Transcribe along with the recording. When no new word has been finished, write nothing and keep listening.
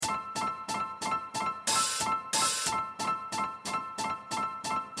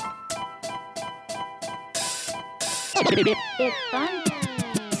It's fun.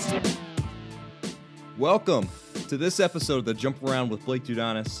 Welcome to this episode of the Jump Around with Blake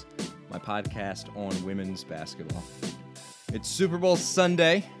Dudonis, my podcast on women's basketball. It's Super Bowl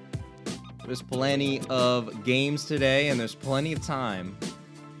Sunday. There's plenty of games today, and there's plenty of time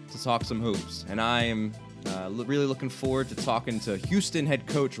to talk some hoops. And I am really looking forward to talking to Houston head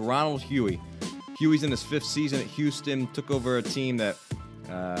coach Ronald Hughey. Hughey's in his 5th season at Houston, took over a team that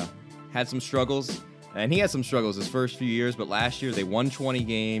had some struggles. And he had some struggles his first few years, but last year they won 20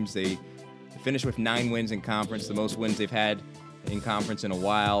 games. They finished with 9 wins in conference, the most wins they've had in conference in a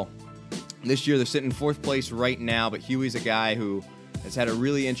while. This year they're sitting in 4th place right now, but Hughey's a guy who has had a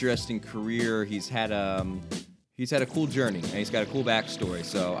really interesting career. He's had a cool journey, and he's got a cool backstory.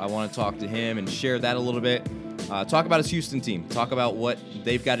 So I want to talk to him and share that a little bit. Talk about his Houston team. Talk about what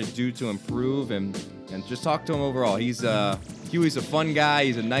they've got to do to improve, and just talk to him overall. Hughey's a fun guy.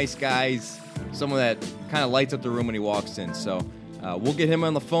 He's a nice guy. He's someone that kind of lights up the room when he walks in. So we'll get him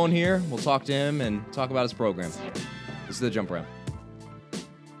on the phone here. We'll talk to him and talk about his program. This is the Jump Around.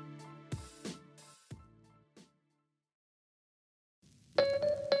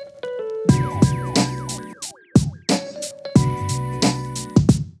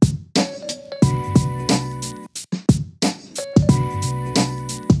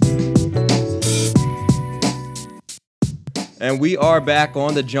 And we are back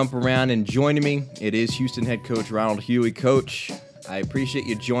on the Jump Around, and joining me, it is Houston head coach Ronald Hughey. Coach, I appreciate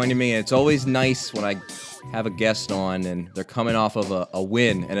you joining me, and it's always nice when I have a guest on, and they're coming off of a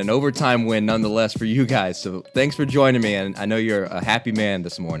win, and an overtime win nonetheless for you guys. So thanks for joining me, and I know you're a happy man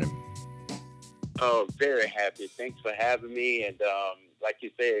this morning. Oh, very happy. Thanks for having me, and like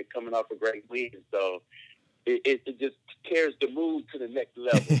you said, coming off a great win, so it just carries the mood to the next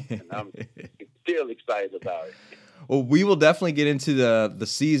level, and I'm still excited about it. Well, we will definitely get into the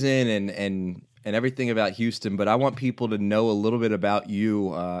season and everything about Houston, but I want people to know a little bit about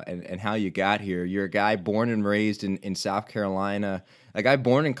you and how you got here. You're a guy born and raised in South Carolina, a guy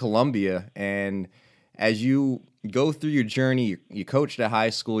born in Columbia, and as you go through your journey, you coached at high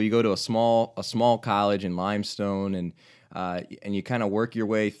school, you go to a small college in Limestone, and you kind of work your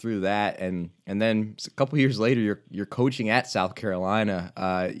way through that, and then a couple years later, you're coaching at South Carolina.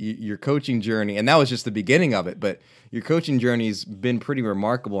 Your coaching journey, and that was just the beginning of it, but your coaching journey's been pretty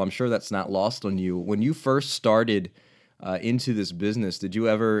remarkable. I'm sure that's not lost on you. When you first started into this business, did you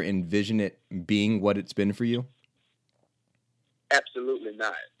ever envision it being what it's been for you? Absolutely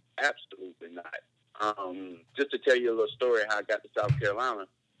not. Absolutely not. Just to tell you a little story how I got to South Carolina.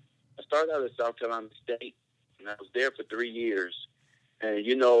 I started out at South Carolina State, and I was there for 3 years. And,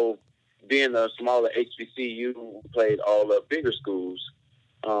 being a smaller HBCU, played all the bigger schools,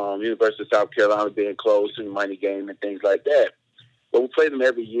 University of South Carolina being close and money game and things like that. But we played them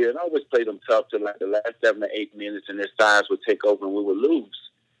every year, and I always played them tough to like the last 7 to 8 minutes, and their size would take over and we would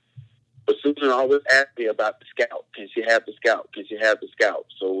lose. But Susan always asked me about the scout. Can she have the scout? Can she have the scout?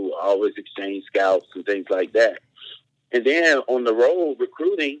 So we always exchange scouts and things like that. And then on the road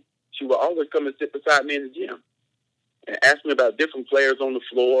recruiting, she would always come and sit beside me in the gym and ask me about different players on the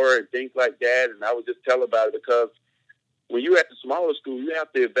floor and things like that. And I would just tell about it because when you're at the smaller school, you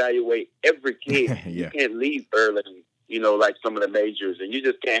have to evaluate every kid. Yeah. You can't leave early, like some of the majors. And you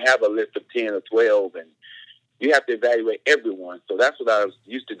just can't have a list of 10 or 12. And you have to evaluate everyone. So that's what I was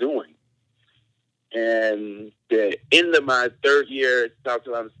used to doing. And the end of my 3rd year at South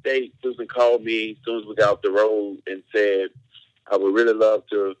Carolina State, Susan called me as soon as we got off the road and said, I would really love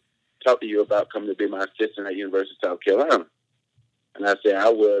to talk to you about coming to be my assistant at University of South Carolina. And I said, I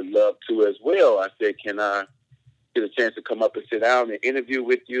would love to as well. I said, can I get a chance to come up and sit down and interview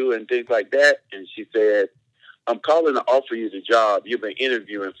with you and things like that? And she said, I'm calling to offer you the job. You've been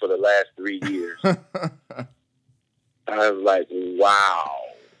interviewing for the last 3 years. I was like, wow.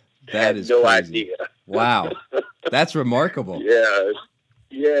 That is no crazy. idea. Wow. That's remarkable. Yeah.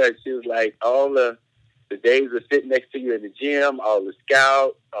 She was like, all the days of sitting next to you in the gym, all the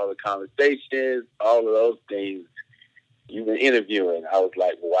scouts, all the conversations, all of those things you've been interviewing. I was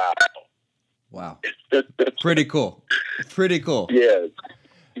like, wow. Wow. Pretty cool.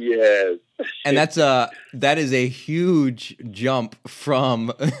 Yes. And that is a huge jump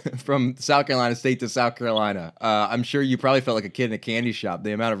from South Carolina State to South Carolina. I'm sure you probably felt like a kid in a candy shop,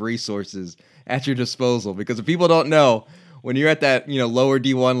 the amount of resources at your disposal. Because if people don't know, when you're at that lower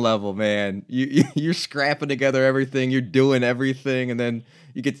D1 level, man, you're scrapping together everything, you're doing everything, and then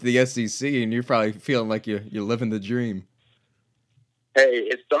you get to the SEC and you're probably feeling like you're living the dream. Hey,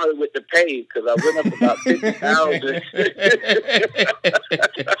 it started with the pay because I went up about 50,000.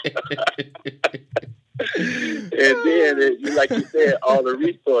 And then, like you said, all the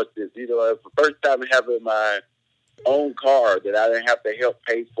resources. It's the first time having my own car that I didn't have to help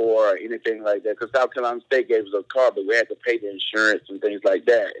pay for or anything like that. Because South Carolina State gave us a car, but we had to pay the insurance and things like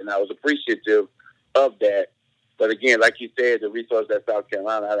that. And I was appreciative of that. But again, like you said, the resource at South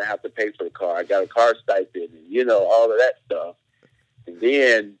Carolina, I didn't have to pay for the car. I got a car stipend and, all of that stuff. And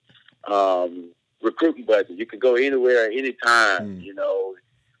then recruiting budget. You could go anywhere at any time,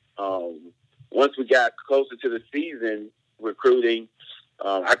 Once we got closer to the season recruiting,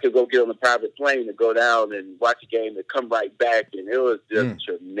 I could go get on a private plane to go down and watch a game and come right back. And it was just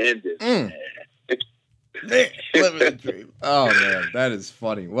tremendous, man. Living the dream. Oh, man, that is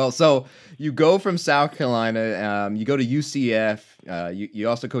funny. Well, so you go from South Carolina, you go to UCF, you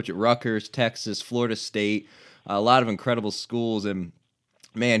also coach at Rutgers, Texas, Florida State, a lot of incredible schools. And,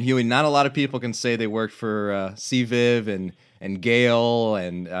 man, Hughey, not a lot of people can say they worked for CViv and Gail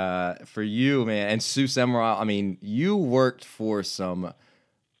and for you, man, and Sue Semrau. I mean, you worked for some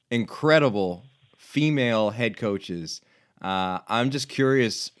incredible female head coaches. I'm just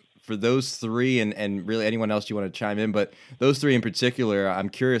curious, for those three and really anyone else you want to chime in, but those three in particular, I'm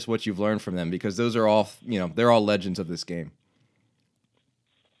curious what you've learned from them, because those are all, they're all legends of this game.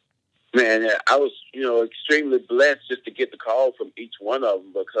 Man, I was, extremely blessed just to get the call from each one of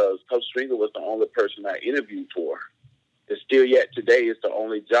them, because Coach Stringer was the only person I interviewed for. And still yet today, it's the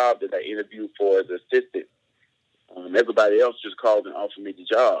only job that I interviewed for as assistant. Everybody else just called and offered me the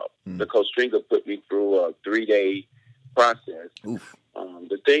job. The Coach Stringer put me through a 3-day process. Oof.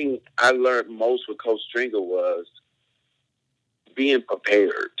 The thing I learned most with Coach Stringer was being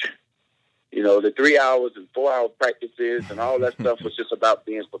prepared. The 3 hours and 4 hour practices and all that stuff was just about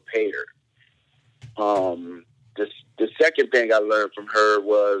being prepared. The second thing I learned from her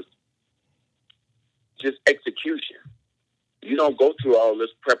was just execution. You don't go through all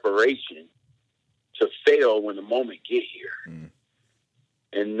this preparation to fail when the moment get here.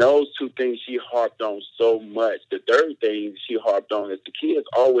 And those two things she harped on so much. The third thing she harped on is the kids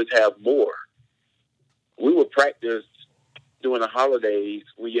always have more. We would practice during the holidays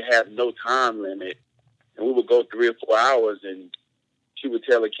when you have no time limit, and we would go 3 or 4 hours, and she would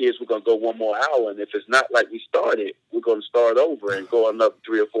tell the kids we're going to go 1 more hour, and if it's not like we started, we're going to start over and go another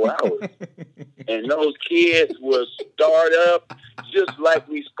 3 or 4 hours. And those kids would start up just like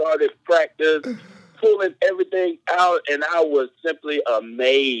we started practice, pulling everything out, and I was simply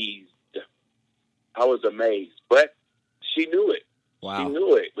amazed. But she knew it. Wow. She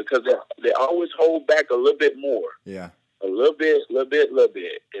knew it, because they always hold back a little bit more. Yeah. A little bit.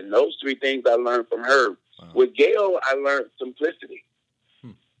 And those 3 things I learned from her. Wow. With Gail, I learned simplicity.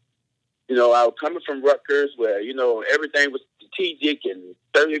 I was coming from Rutgers where, everything was strategic and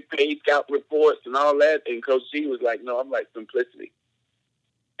 30-page scout reports and all that. And Coach C was like, no, I'm like simplicity.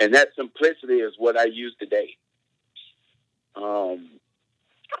 And that simplicity is what I use today.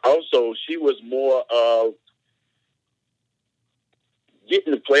 Also, she was more of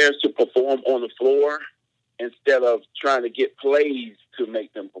getting the players to perform on the floor instead of trying to get plays to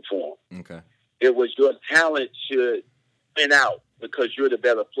make them perform. Okay. It was your talent should win out because you're the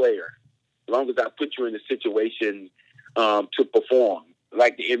better player. As long as I put you in a situation to perform,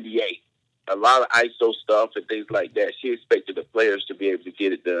 like the NBA. A lot of ISO stuff and things like that. She expected the players to be able to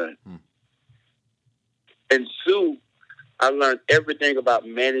get it done. And Sue, I learned everything about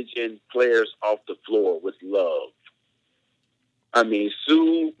managing players off the floor with love. I mean,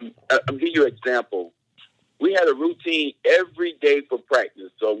 Sue, I'll give you an example. We had a routine every day for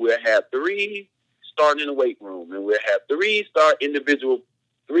practice. So we'll have 3 starting in the weight room, and we'll have 3 start individual,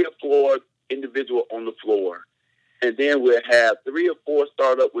 3 or 4 individual on the floor. And then we'll have 3 or 4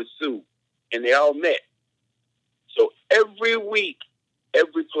 start up with Sue. And they all met. So every week,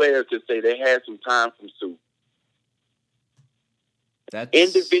 every player could say they had some time from Sue. That's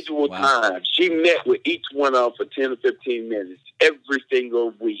individual time. She met with each one of them for 10 or 15 minutes every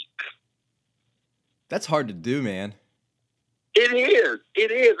single week. That's hard to do, man. It is.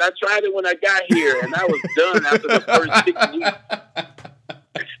 I tried it when I got here, and I was done after the first 6 weeks.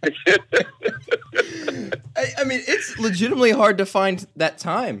 I mean, it's legitimately hard to find that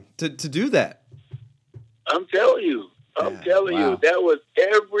time to do that. I'm telling you. That was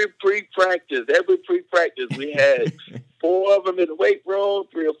every pre-practice. We had 4 of them in the weight room,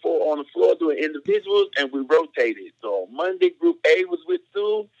 3 or 4 on the floor doing individuals, and we rotated. So Monday, Group A was with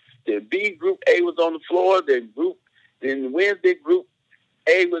Sue. Then B, Group A was on the floor. Then Wednesday, Group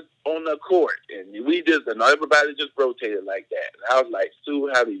A was on the court. And everybody just rotated like that. And I was like,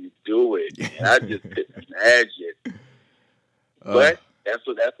 Sue, how do you do it? And I just couldn't imagine. But that's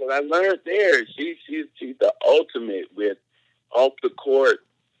what I learned there. She's the ultimate with off the court,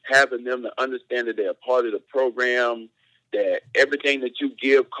 having them to understand that they're a part of the program, that everything that you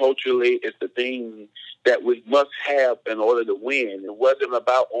give culturally is the thing that we must have in order to win. It wasn't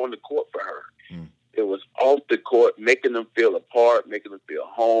about on the court for her. Mm. It was off the court, making them feel a part, making them feel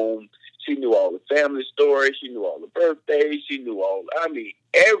home. She knew all the family stories. She knew all the birthdays. She knew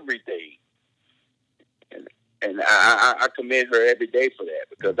everything. And I commend her every day for that,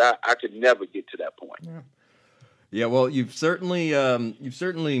 because I could never get to that point. Yeah. Well, you've certainly taken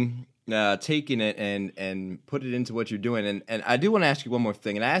it and put it into what you're doing. And I do want to ask you one more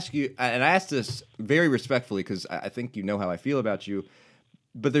thing. And I ask this very respectfully, because I think you know how I feel about you.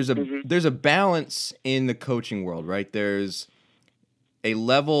 But there's a balance in the coaching world, right? There's a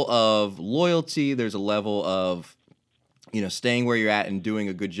level of loyalty. There's a level of, staying where you're at and doing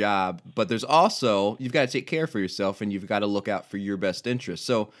a good job. But there's also, you've got to take care for yourself, and you've got to look out for your best interests.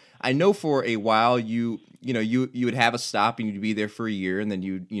 So I know for a while you would have a stop and you'd be there for a year, and then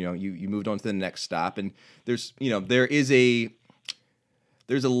you moved on to the next stop. And there's a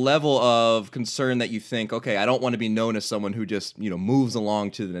level of concern that you think, okay, I don't want to be known as someone who just, moves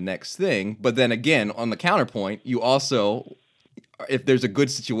along to the next thing. But then again, on the counterpoint, you also, if there's a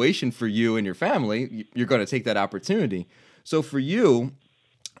good situation for you and your family, you're going to take that opportunity. So for you,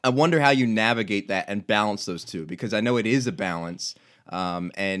 I wonder how you navigate that and balance those two, because I know it is a balance.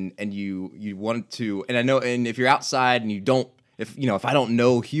 And you want to, and I know, and if you're outside and you don't, if I don't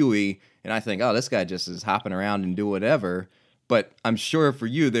know Hughey and I think, oh, this guy just is hopping around and do whatever, but I'm sure for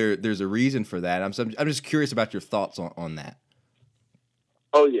you there's a reason for that. I'm just curious about your thoughts on that.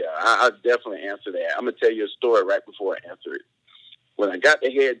 Oh yeah, I'll definitely answer that. I'm gonna tell you a story right before I answer it. When I got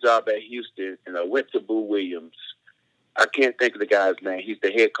the head job at Houston and I went to Boo Williams, I can't think of the guy's name. He's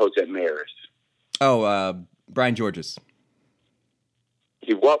the head coach at Marist. Oh, Brian Georges.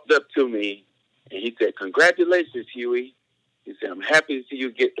 He walked up to me and he said, "Congratulations, Hughey." He said, "I'm happy to see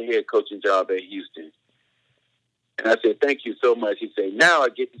you get the head coaching job at Houston." And I said, "Thank you so much." He said, "Now I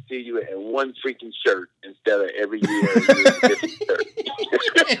get to see you in one freaking shirt instead of every year in a different shirt."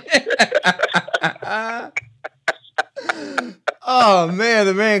 Oh, man,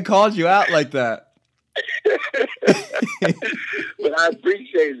 the man called you out like that. But I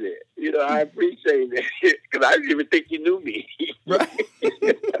appreciate it. I appreciate it, because I didn't even think you knew me. Right.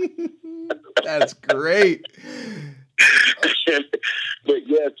 That's great. But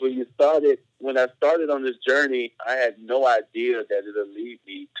yes, when I started on this journey, I had no idea that it'll lead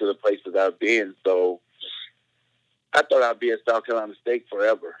me to the places I've been. So I thought I'd be at South Carolina State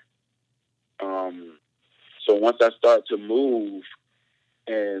forever. So once I started to move,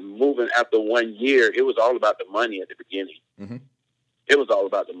 and moving after 1 year, it was all about the money at the beginning. Mm-hmm. It was all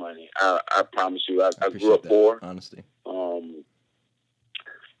about the money. I promise you. I grew up poor. Honesty.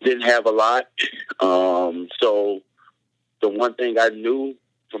 Didn't have a lot. So the one thing I knew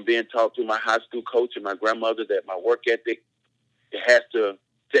from being taught through my high school coach and my grandmother, that my work ethic, it has to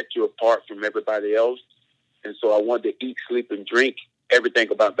set you apart from everybody else. And so I wanted to eat, sleep, and drink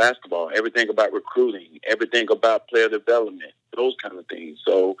everything about basketball, everything about recruiting, everything about player development, those kind of things.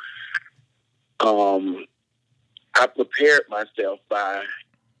 So I prepared myself by,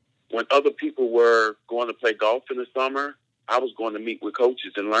 when other people were going to play golf in the summer, I was going to meet with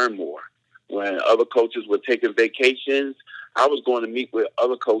coaches and learn more. When other coaches were taking vacations, I was going to meet with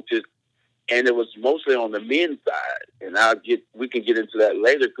other coaches, and it was mostly on the men's side. And we can get into that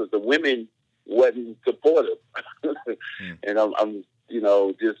later, because the women wasn't supportive. And I'm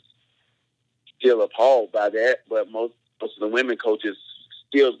just still appalled by that. But most of the women coaches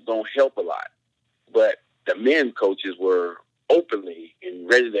still don't help a lot. But the men coaches were openly and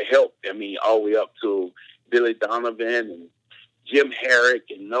ready to help. I mean, all the way up to Billy Donovan and Jim Herrick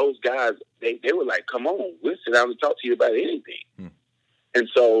and those guys. They were like, "Come on, we'll sit down and talk to you about anything." And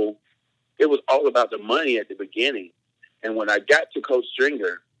so it was all about the money at the beginning. And when I got to Coach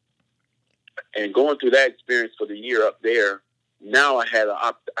Stringer and going through that experience for the year up there, now I had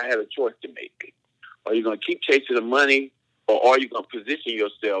a choice to make. Are you going to keep chasing the money, or are you going to position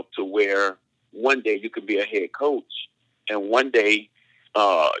yourself to where one day you could be a head coach, and one day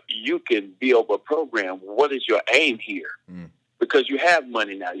you can be over a program? What is your aim here? Because you have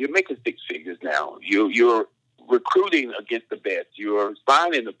money now. You're making six figures now. You're recruiting against the best. You're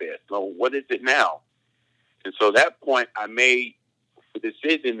signing the best. So what is it now? And so at that point, I made the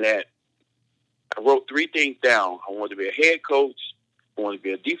decision that I wrote three things down. I wanted to be a head coach, I wanted to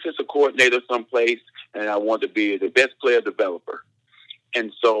be a defensive coordinator someplace, and I wanted to be the best player developer.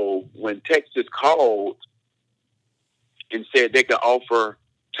 And so when Texas called and said they could offer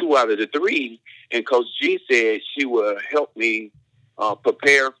 2 out of the 3, and Coach G said she would help me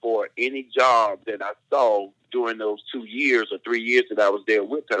prepare for any job that I saw during those 2 years or 3 years that I was there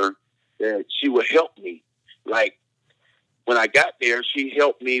with her, that she would help me. Like, when I got there, she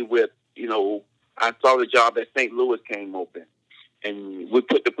helped me with, I saw the job at St. Louis came open, and we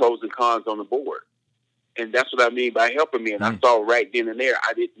put the pros and cons on the board. And that's what I mean by helping me. And I saw right then and there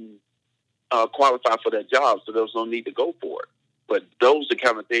I didn't qualify for that job, so there was no need to go for it. But those are the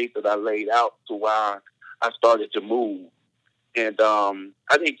kind of things that I laid out to why I started to move. And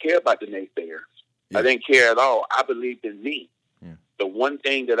I didn't care about the naysayers. Yeah. I didn't care at all. I believed in me. Yeah. The one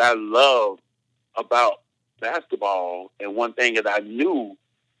thing that I love about basketball, and one thing that I knew,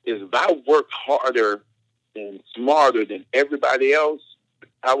 is if I worked harder and smarter than everybody else,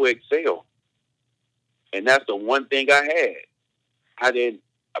 I would excel. And that's the one thing I had.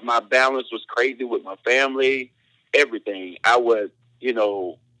 My balance was crazy with my family, everything. I was,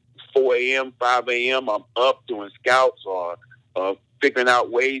 4 a.m., 5 a.m., I'm up doing scouts or figuring out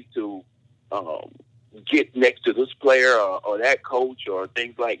ways to get next to this player or that coach or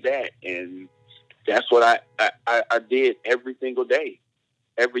things like that. And that's what I did every single day.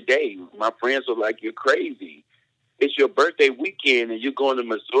 Every day. My friends were like, "You're crazy. It's your birthday weekend and you're going to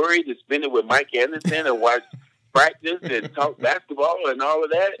Missouri to spend it with Mike Anderson and watch practice and talk basketball and all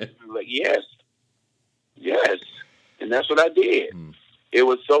of that?" I'm like, yes. And that's what I did. It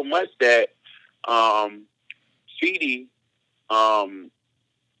was so much that Feedy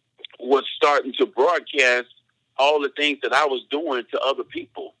was starting to broadcast all the things that I was doing to other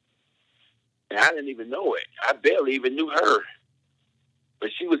people. And I didn't even know it. I barely even knew her.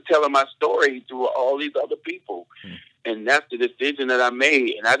 But she was telling my story to all these other people. And that's the decision that I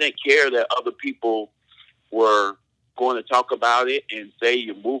made. And I didn't care that other people were going to talk about it and say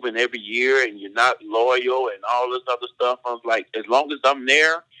you're moving every year and you're not loyal and all this other stuff. I was like, as long as I'm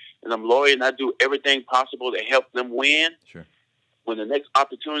there and I'm loyal and I do everything possible to help them win, sure. When the next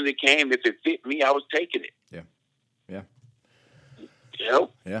opportunity came, if it fit me, I was taking it. Yeah.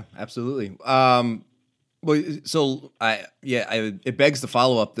 Yeah, absolutely. Well, so it begs the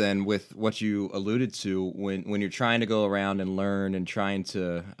follow up then with what you alluded to when you're trying to go around and learn and trying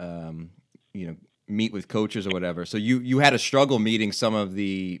to meet with coaches or whatever. So you had a struggle meeting some of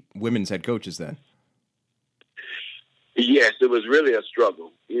the women's head coaches then. Yes, it was really a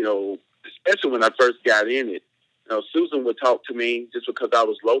struggle. Especially when I first got in it. Susan would talk to me just because I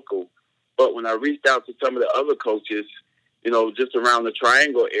was local, but when I reached out to some of the other coaches, just around the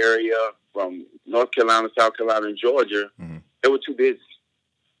Triangle area, from North Carolina, South Carolina, and Georgia, they were too busy.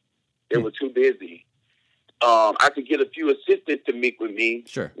 I could get a few assistants to meet with me.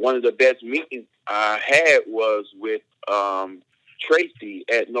 Sure. One of the best meetings I had was with Tracy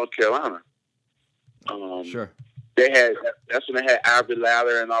at North Carolina. Sure. That's when they had Ivory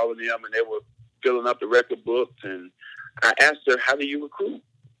Ladder and all of them, and they were filling up the record books. And I asked her, "How do you recruit?"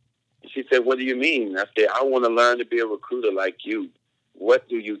 She said, "What do you mean?" I said, "I want to learn to be a recruiter like you. What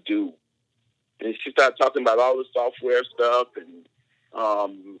do you do?" And she started talking about all the software stuff, and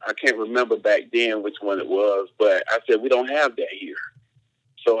I can't remember back then which one it was, but I said, "We don't have that here.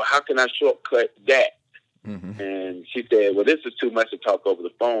 So how can I shortcut that?" And she said, "Well, this is too much to talk over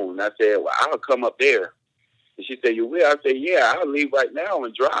the phone." And I said, "Well, I'll come up there." And she said, "You will?" I said, "Yeah, I'll leave right now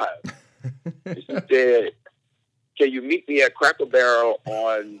and drive." And she said, "Can you meet me at Cracker Barrel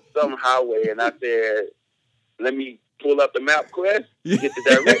on some highway?" And I said, "Let me pull up the MapQuest, get the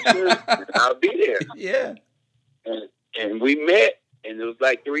directions, and I'll be there." Yeah. And we met, and it was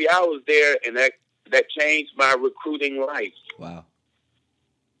like 3 hours there, and that changed my recruiting life. Wow.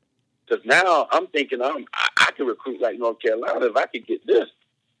 Because now I'm thinking I can recruit like North Carolina if I could get this.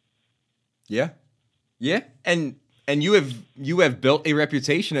 Yeah. And you have built a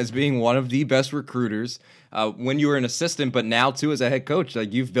reputation as being one of the best recruiters when you were an assistant, but now too as a head coach.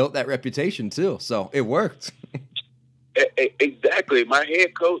 Like, you've built that reputation too, so it worked. Exactly. My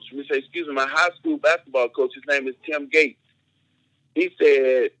head coach, my high school basketball coach, his name is Tim Gates. He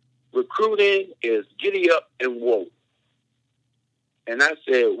said, "Recruiting is giddy up and whoa." And I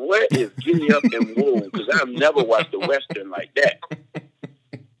said, "What is giddy up and whoa?" Because I've never watched a Western like that.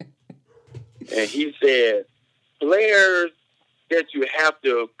 And he said, "Players that you have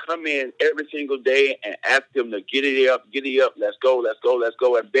to come in every single day and ask them to giddy up, let's go,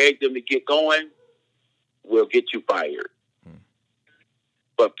 and beg them to get going, will get you fired.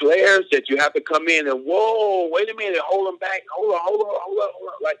 But players that you have to come in and, whoa, wait a minute, hold them back, hold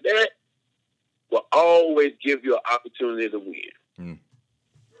on, like that, will always give you an opportunity to win."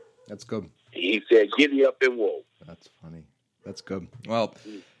 That's good. He said, "Giddy up and whoa." That's funny. That's good. Well,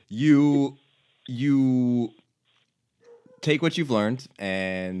 you take what you've learned,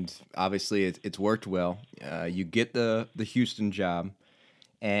 and obviously it's worked well. You get the Houston job,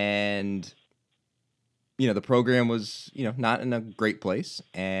 and the program was not in a great place,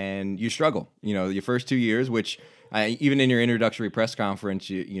 and you struggle. Your first 2 years, which even in your introductory press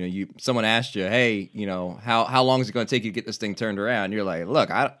conference, someone asked you, hey, how long is it going to take you to get this thing turned around? You're like, look,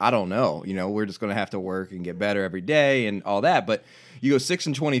 I don't know. We're just going to have to work and get better every day and all that. But you go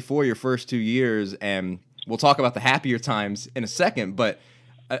 6-24 your first 2 years, and we'll talk about the happier times in a second. But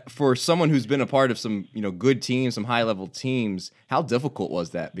for someone who's been a part of some, good teams, some high level teams, how difficult was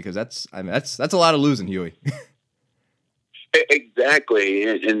that? Because that's a lot of losing, Hughey. Exactly.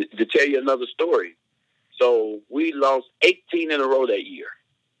 And to tell you another story. So we lost 18 in a row that year.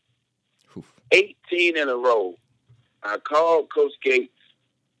 Oof. 18 in a row. I called Coach Gates,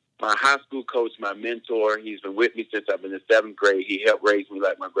 my high school coach, my mentor. He's been with me since I've been in 7th grade. He helped raise me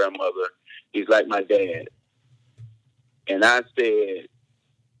like my grandmother. He's like my dad. And I said,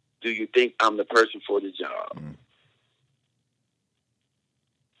 do you think I'm the person for the job? Mm.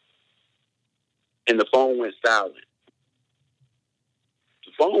 And the phone went silent.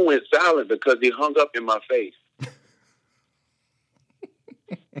 The phone went silent because he hung up in my face.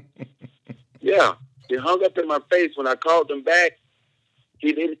 Yeah, he hung up in my face. When I called him back,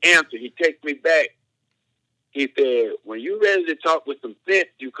 he didn't answer. He texted me back. He said, when you're ready to talk with some sense,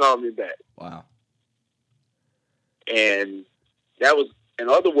 you call me back. Wow. And that was, in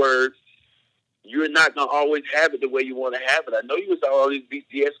other words, you're not going to always have it the way you want to have it. I know you was at all these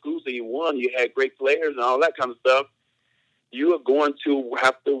BCS schools and you won. You had great players and all that kind of stuff. You are going to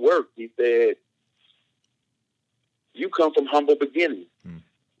have to work. He said, you come from humble beginnings. Hmm.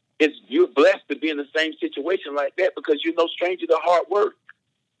 You're blessed to be in the same situation like that because you're no stranger to hard work.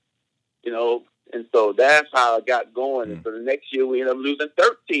 And so that's how I got going. Hmm. And so the next year we ended up losing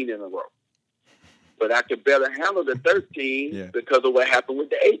 13 in a row. But I could better handle the 13 because of what happened with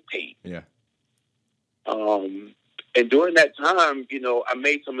the 18. Yeah. And during that time, I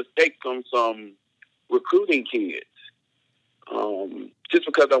made some mistakes on some recruiting kids. Just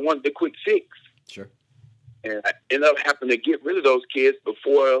because I wanted the quick fix. Sure. And I ended up having to get rid of those kids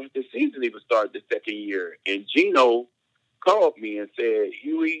before the season even started the second year. And Gino called me and said,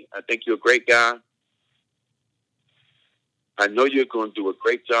 Hughey, I think you're a great guy. I know you're going to do a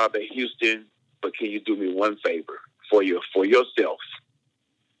great job at Houston, but can you do me one favor for yourself?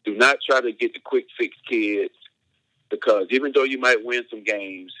 Do not try to get the quick fix kids because even though you might win some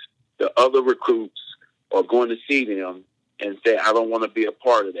games, the other recruits are going to see them and say, I don't want to be a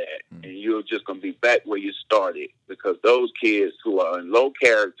part of that. Mm-hmm. And you're just going to be back where you started because those kids who are in low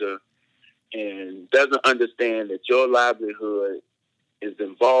character and doesn't understand that your livelihood is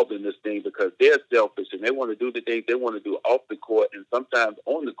involved in this thing because they're selfish and they want to do the things they want to do off the court and sometimes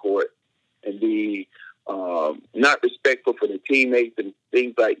on the court and be not respectful for the teammates and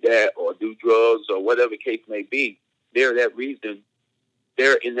things like that or do drugs or whatever the case may be. They're that reason.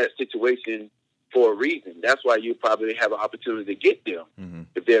 They're in that situation for a reason. That's why you probably have an opportunity to get them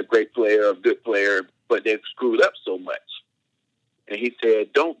if they're a great player, a good player, but they've screwed up so much. And he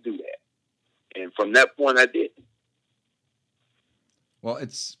said, don't do that. And from that point, I didn't. Well,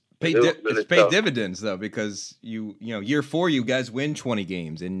 it's paid dividends though, because year 4 you guys win 20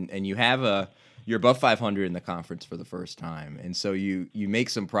 games and you're above 500 in the conference for the first time, and so you make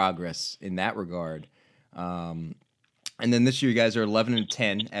some progress in that regard. And then this year, you guys are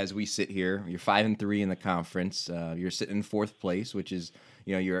 11-10 as we sit here. You're 5-3 in the conference. You're sitting in 4th place, which is,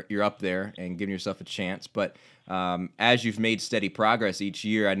 you're up there and giving yourself a chance. But as you've made steady progress each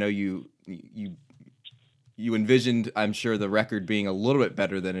year, I know you envisioned, I'm sure, the record being a little bit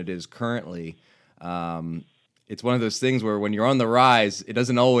better than it is currently. It's one of those things where when you're on the rise, it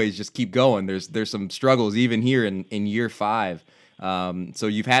doesn't always just keep going. There's some struggles even here in year 5. So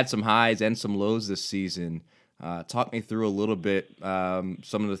you've had some highs and some lows this season. Talk me through a little bit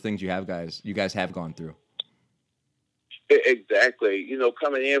some of the things you guys have gone through. Exactly.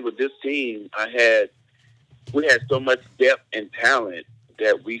 Coming in with this team, we had so much depth and talent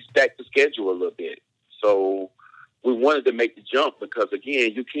that we stacked the schedule a little bit. So we wanted to make the jump because,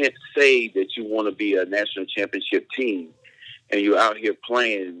 again, you can't say that you want to be a national championship team and you're out here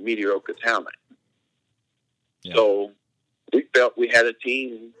playing mediocre talent. Yeah. So we felt we had a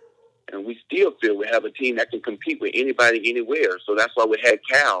team. And we still feel we have a team that can compete with anybody, anywhere. So that's why we had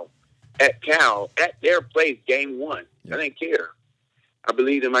Cal at their place, game 1. Yeah. I didn't care. I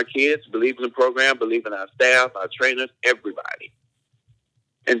believed in my kids, believed in the program, believed in our staff, our trainers, everybody.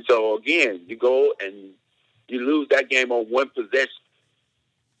 And so, again, you go and you lose that game on one possession.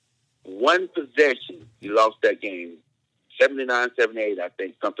 One possession, you lost that game. 79-78, I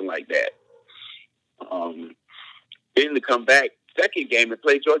think, something like that. Then to come back, second game and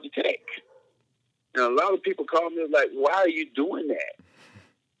play Georgia Tech. And a lot of people call me like, why are you doing that?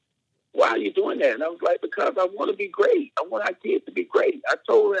 Why are you doing that? And I was like, because I want to be great. I want our kids to be great. I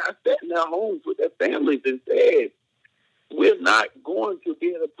told her, I sat in their homes with their families and said, we're not going to be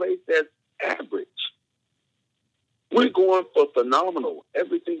in a place that's average. We're going for phenomenal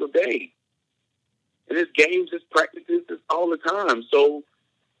every single day. And it's games, it's practices, it's all the time. So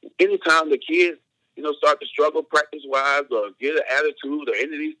anytime the kids, start to struggle practice-wise or get an attitude or any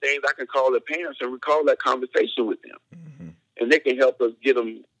of these things, I can call the parents and recall that conversation with them. Mm-hmm. And they can help us get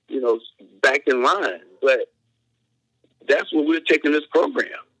them, back in line. But that's what we're taking this program.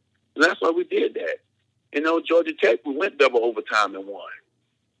 And that's why we did that. Georgia Tech, we went double overtime and won.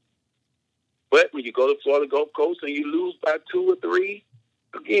 But when you go to Florida Gulf Coast and you lose by 2 or 3,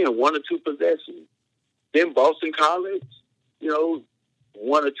 again, 1 or 2 possessions. Then Boston College, 1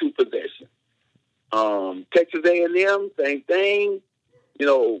 or 2 possessions. Texas A&M, same thing.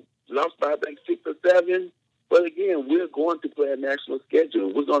 Lost by, I think, 6 or 7. But again, we're going to play a national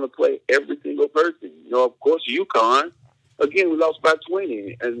schedule. We're going to play every single person. Of course, UConn, again, we lost by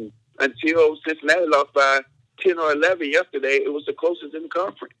 20. And until Cincinnati lost by 10 or 11 yesterday, it was the closest in the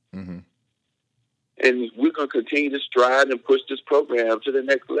conference. Mm-hmm. And we're going to continue to stride and push this program to the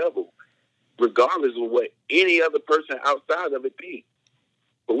next level, regardless of what any other person outside of it be.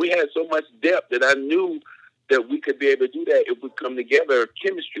 But we had so much depth that I knew that we could be able to do that if we come together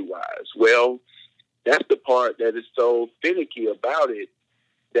chemistry-wise. Well, that's the part that is so finicky about it,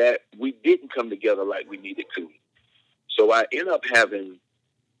 that we didn't come together like we needed to. So I end up having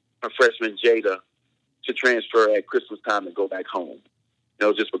a freshman, Jada, to transfer at Christmas time and go back home.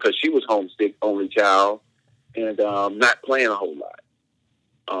 Just because she was homesick, only child, and not playing a whole lot.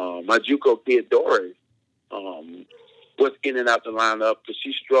 My JUCO kid, Doris, was in and out the lineup because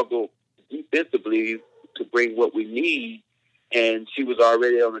she struggled defensively to bring what we need, and she was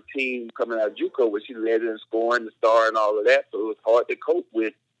already on the team coming out of JUCO where she led in scoring, the star, and all of that, so it was hard to cope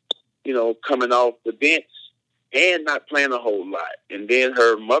with, coming off the bench and not playing a whole lot. And then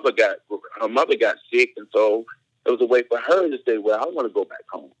her mother got sick, and so it was a way for her to say, well, I want to go back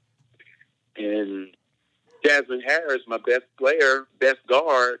home. And Jasmine Harris, my best player, best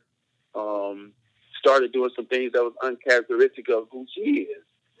guard, started doing some things that was uncharacteristic of who she is.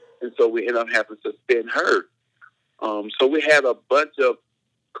 And so we ended up having to suspend her. So we had a bunch of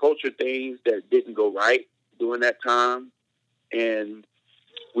culture things that didn't go right during that time. And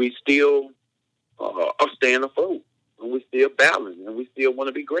we still are staying afloat. And we still battling. And we still want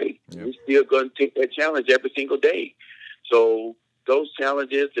to be great. Yep. We still going to take that challenge every single day. So those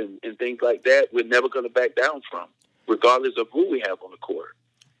challenges and things like that, we're never going to back down from, regardless of who we have on the court.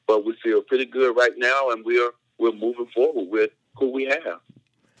 But we feel pretty good right now, and we're moving forward with who we have.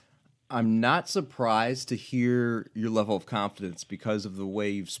 I'm not surprised to hear your level of confidence because of the way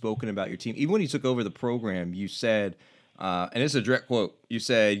you've spoken about your team. Even when you took over the program, you said, and it's a direct quote, you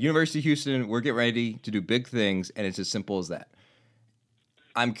said, University of Houston, we're getting ready to do big things, and it's as simple as that.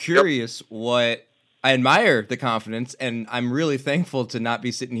 I'm curious what I admire the confidence, and I'm really thankful to not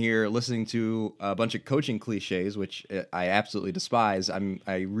be sitting here listening to a bunch of coaching cliches, which I absolutely despise.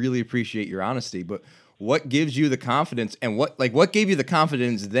 I really appreciate your honesty, but what gives you the confidence, and what gave you the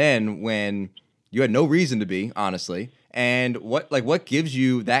confidence then when you had no reason to be, honestly, and what gives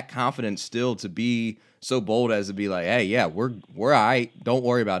you that confidence still to be so bold as to be like, hey, yeah, we're all right. Don't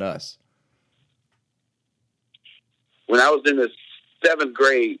worry about us. When I was in the 7th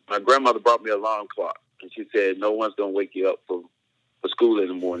grade, my grandmother brought me an alarm clock, and she said, no one's going to wake you up for school in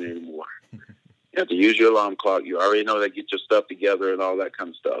the morning anymore. You have to use your alarm clock. You already know that, get your stuff together and all that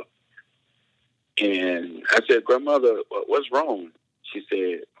kind of stuff. And I said, Grandmother, what's wrong? She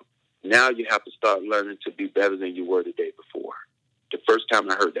said, now you have to start learning to be better than you were the day before. The first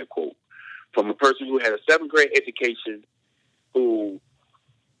time I heard that quote from a person who had a 7th grade education, who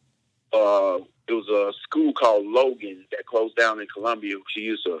it was a school called Logan that closed down in Columbia. She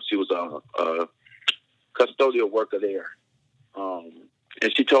was a custodial worker there.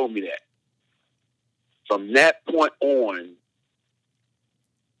 And she told me that. From that point on,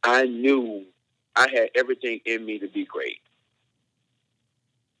 I knew I had everything in me to be great.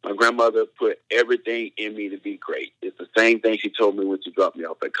 My grandmother put everything in me to be great. It's the same thing she told me when she dropped me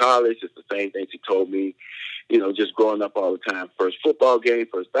off at college. It's the same thing she told me, just growing up all the time. First football game,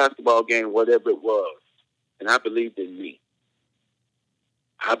 first basketball game, whatever it was. And I believed in me.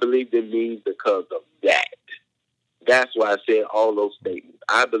 I believed in me because of that. That's why I said all those statements.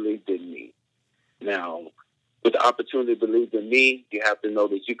 I believed in me. Now, with the opportunity to believe in me, you have to know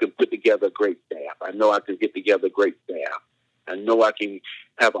that you can put together a great staff. I know I can get together a great staff. I know I can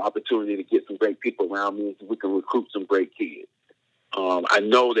have an opportunity to get some great people around me so we can recruit some great kids. I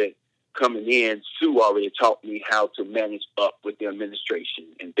know that coming in, Sue already taught me how to manage up with the administration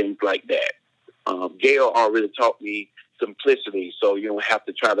and things like that. Gail already taught me simplicity, so you don't have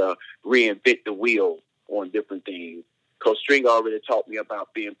to try to reinvent the wheel on different things. Coach Stringer already taught me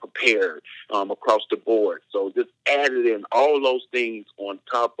about being prepared across the board. So just added in all those things on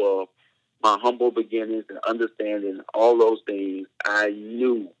top of my humble beginnings and understanding all those things. I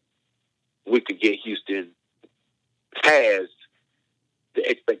knew we could get Houston past the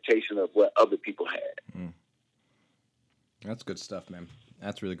expectation of what other people had. Mm. That's good stuff, man.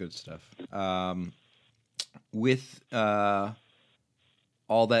 That's really good stuff. With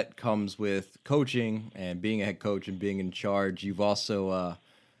all that comes with coaching and being a head coach and being in charge, you've also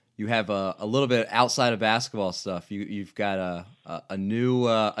you have a little bit outside of basketball stuff. You've got a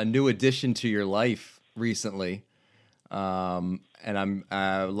new addition to your life recently, and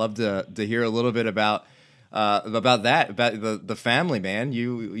I love to hear a little bit about that, about the family, man.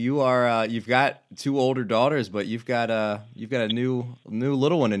 You've got two older daughters, but you've got a new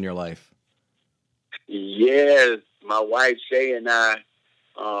little one in your life. Yes, my wife Shay and I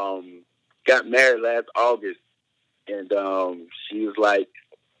got married last August, and she was like,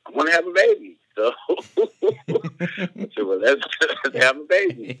 "I want to have a baby." So I said, "Well, let's have a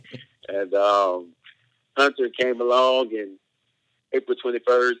baby." And Hunter came along in April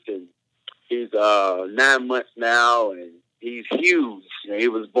 21st, and he's 9 months now, and he's huge. You know, he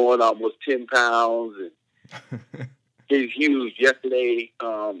was born almost 10 pounds, and he's huge. Yesterday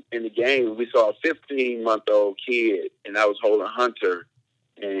in the game, we saw a 15-month-old kid, and I was holding Hunter,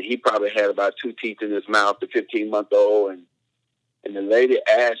 and he probably had about 2 teeth in his mouth, the 15-month-old, and the lady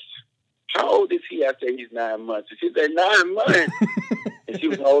asked, "How old is he?" I said, "He's 9 months." And she said, 9 months? And she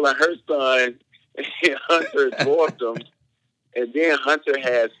was holding her son, and Hunter dwarfed him. And then Hunter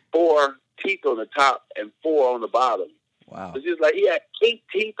has 4 teeth on the top and 4 on the bottom. Wow. So she's like, "He had 8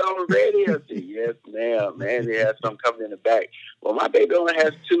 teeth already?" I said, "Yes, ma'am, man. He has some coming in the back." Well, my baby only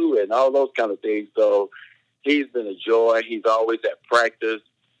has 2 and all those kind of things. So he's been a joy. He's always at practice.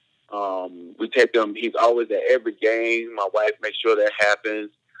 We take him. He's always at every game. My wife makes sure that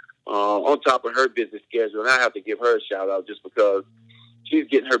happens. On top of her busy schedule, and I have to give her a shout out just because she's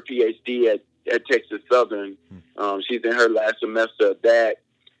getting her PhD at Texas Southern. She's in her last semester of that.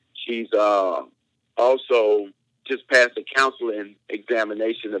 She's also just passed a counseling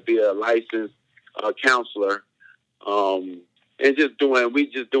examination to be a licensed counselor. And we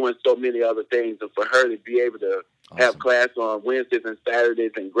just doing so many other things. And for her to be able to have class on Wednesdays and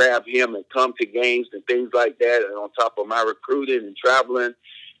Saturdays and grab him and come to games and things like that, and on top of my recruiting and traveling,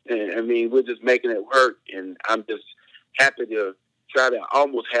 and I mean, we're just making it work. And I'm just happy to try to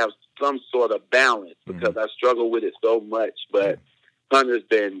almost have some sort of balance because I struggle with it so much. But Hunter's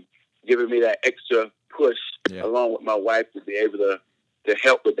been giving me that extra push along with my wife to be able to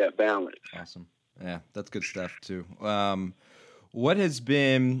help with that balance. Awesome. Yeah, that's good stuff too. What has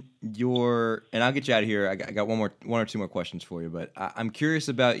been and I'll get you out of here. I got one or two more questions for you, but I'm curious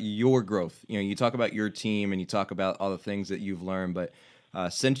about your growth. You know, you talk about your team and you talk about all the things that you've learned, but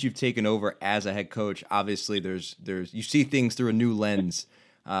since you've taken over as a head coach, obviously there's you see things through a new lens.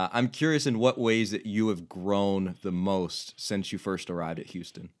 I'm curious in what ways that you have grown the most since you first arrived at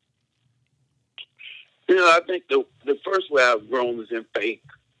Houston. You know, I think the first way I've grown is in faith.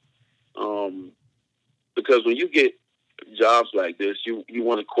 Because when you get jobs like this, you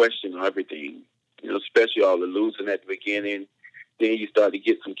want to question everything, you know, especially all the losing at the beginning. Then you start to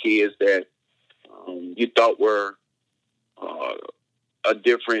get some kids that you thought were a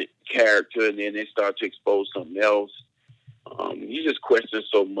different character, and then they start to expose something else. You just question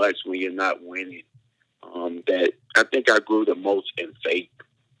so much when you're not winning. That I think I grew the most in faith.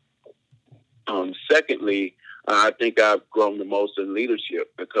 Secondly, I think I've grown the most in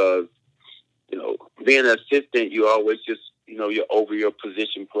leadership because, you know, being an assistant, you always just, you know, you're over your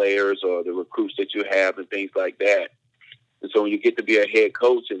position players or the recruits that you have and things like that. And so when you get to be a head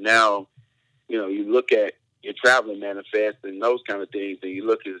coach and now, you know, you look at your traveling manifest and those kind of things, and you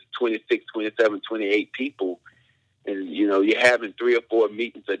look at 26, 27, 28 people, and, you know, you're having 3 or 4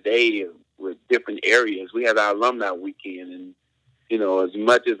 meetings a day with different areas. We had our alumni weekend, and, you know, as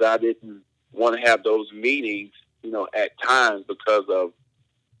much as I didn't want to have those meetings, you know, at times because of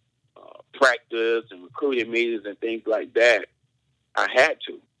practice and recruiting meetings and things like that, I had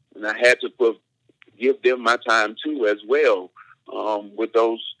to. And I had to give them my time, too, as well, with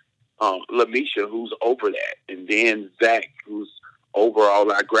those Lamisha, who's over that, and then Zach, who's over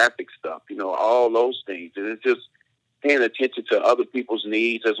all our graphic stuff, you know, all those things. And it's just paying attention to other people's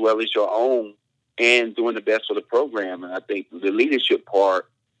needs as well as your own and doing the best for the program. And I think the leadership part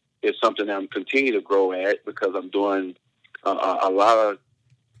is something that I'm continuing to grow at because I'm doing a lot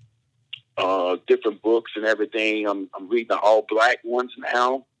of different books and everything. I'm reading the all black ones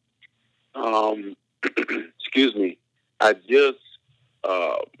now. Excuse me. I did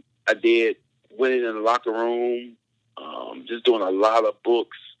Winning in the Locker Room. just doing a lot of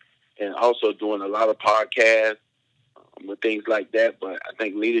books and also doing a lot of podcasts with things like that. But I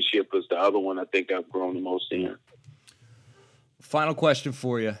think leadership is the other one I think I've grown the most in. Final question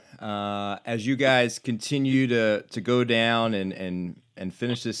for you. As you guys continue to go down and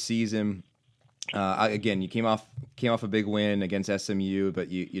finish this season, again, you came off a big win against SMU, but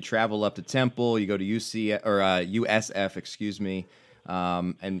you travel up to Temple, you go to USF, excuse me.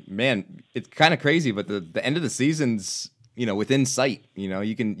 And man, it's kind of crazy, but the end of the season's, within sight.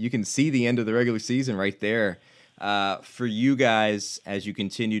 You can see the end of the regular season right there. For you guys, as you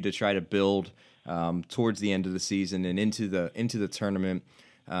continue to try to build towards the end of the season and into the tournament,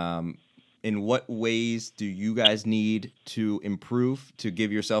 in what ways do you guys need to improve to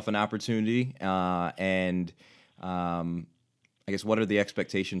give yourself an opportunity? And I guess, what are the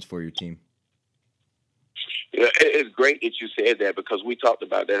expectations for your team? Yeah, it's great that you said that, because we talked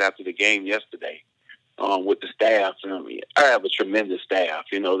about that after the game yesterday with the staff. I have a tremendous staff.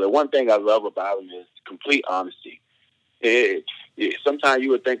 The one thing I love about them is complete honesty. Sometimes you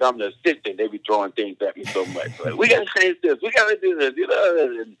would think I'm the assistant. They be throwing things at me so much. Like, we got to change this. We got to do this.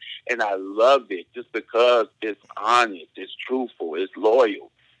 And I love it just because it's honest, it's truthful, it's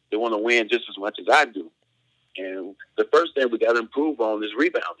loyal. They want to win just as much as I do. And the first thing we got to improve on is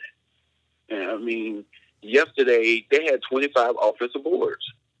rebounding. And yesterday they had 25 offensive boards.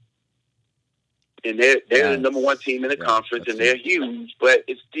 And they're the number one team in the conference, and they're huge, but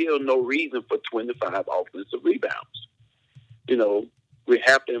it's still no reason for 25 offensive rebounds. We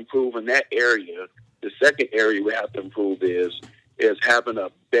have to improve in that area. The second area we have to improve is having a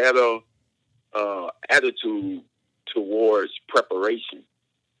better attitude towards preparation.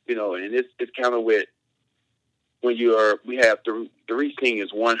 And it's kind of with when we have three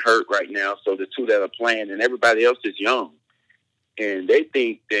seniors, one hurt right now, so the two that are playing, and everybody else is young, and they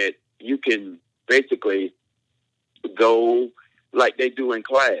think that you can basically go like they do in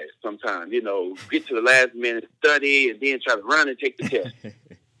class sometimes, get to the last minute, study, and then try to run and take the test.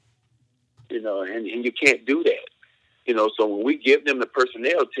 And you can't do that. So when we give them the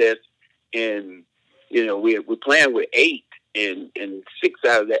personnel test, and, we're playing with 8, and 6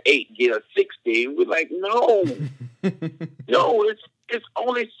 out of the 8 get a 60, we're like, no, it's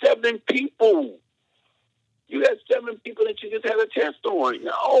only 7 people. You got 7 people that you just had a test on.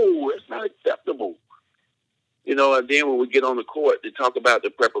 No, it's not acceptable. And then when we get on the court, they talk about the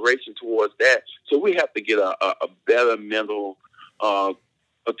preparation towards that. So we have to get a better mental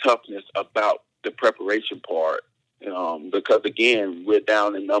toughness about the preparation part. Because, again, we're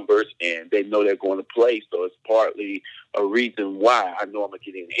down in numbers, and they know they're going to play. So it's partly a reason why I know I'm going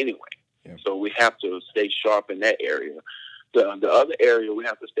to get in anyway. Yeah. So we have to stay sharp in that area. The other area we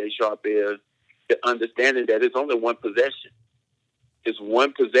have to stay sharp is the understanding that it's only one possession. It's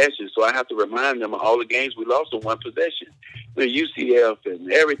one possession, so I have to remind them of all the games we lost in one possession. The UCF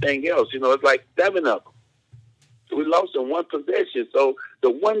and everything else, it's like 7 of them. So we lost in one possession. So the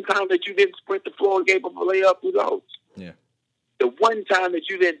one time that you didn't sprint the floor and gave up a layup, we lost. Yeah. The one time that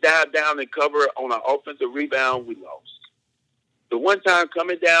you didn't dive down and cover on an offensive rebound, we lost. The one time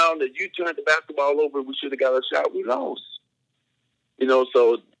coming down that you turned the basketball over and we should have got a shot, we lost.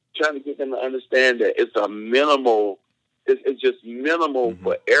 So trying to get them to understand that it's a minimal. It's just minimal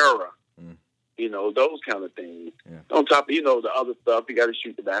for error, those kind of things. Yeah. On top of, the other stuff, you got to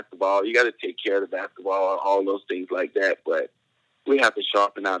shoot the basketball. You got to take care of the basketball, all those things like that. But we have to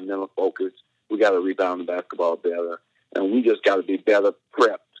sharpen our mental focus. We got to rebound the basketball better. And we just got to be better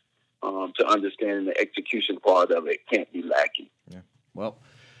prepped to understand the execution part of it. Can't be lacking. Yeah. Well,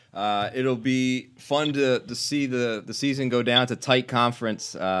 it'll be fun to see the season go down. It's a tight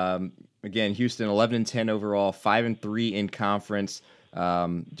conference. Again, Houston 11-10 overall, 5-3 in conference.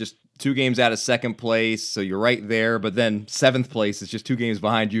 Just 2 games out of second place, so you're right there. But then 7th place is just 2 games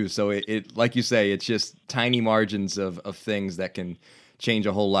behind you. So it like you say, it's just tiny margins of things that can change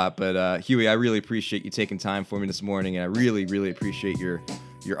a whole lot. But Hughey, I really appreciate you taking time for me this morning, and I really, really appreciate your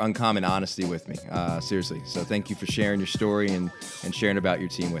uncommon honesty with me. Seriously. So thank you for sharing your story and sharing about your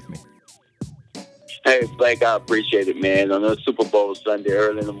team with me. Hey, Blake, I appreciate it, man. On a Super Bowl Sunday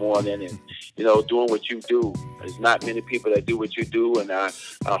early in the morning and, doing what you do. There's not many people that do what you do, and I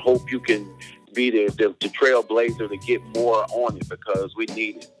hope you can be the trailblazer to get more on it, because we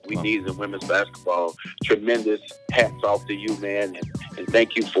need it. We need it in women's basketball. Tremendous hats off to you, man, and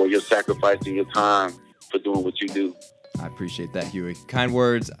thank you for your sacrifice and your time for doing what you do. I appreciate that, Hughey. Kind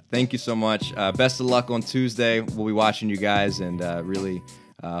words. Thank you so much. Best of luck on Tuesday. We'll be watching you guys, and really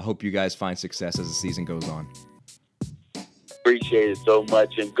hope you guys find success as the season goes on. Appreciate it so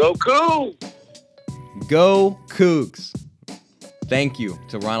much, and go Cougs! Go Cougs! Thank you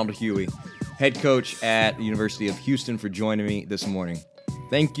to Ronald Hughey, head coach at the University of Houston, for joining me this morning.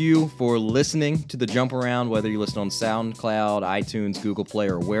 Thank you for listening to The Jump Around, whether you listen on SoundCloud, iTunes, Google Play,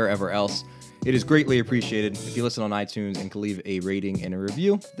 or wherever else. It is greatly appreciated. If you listen on iTunes and can leave a rating and a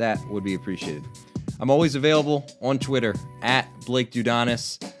review, that would be appreciated. I'm always available on Twitter at Blake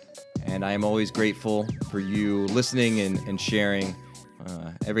Dudonis, and I am always grateful for you listening and sharing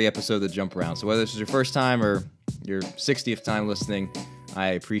every episode of The Jump Around. So whether this is your first time or your 60th time listening, I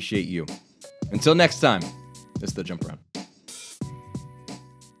appreciate you. Until next time, this is The Jump Around.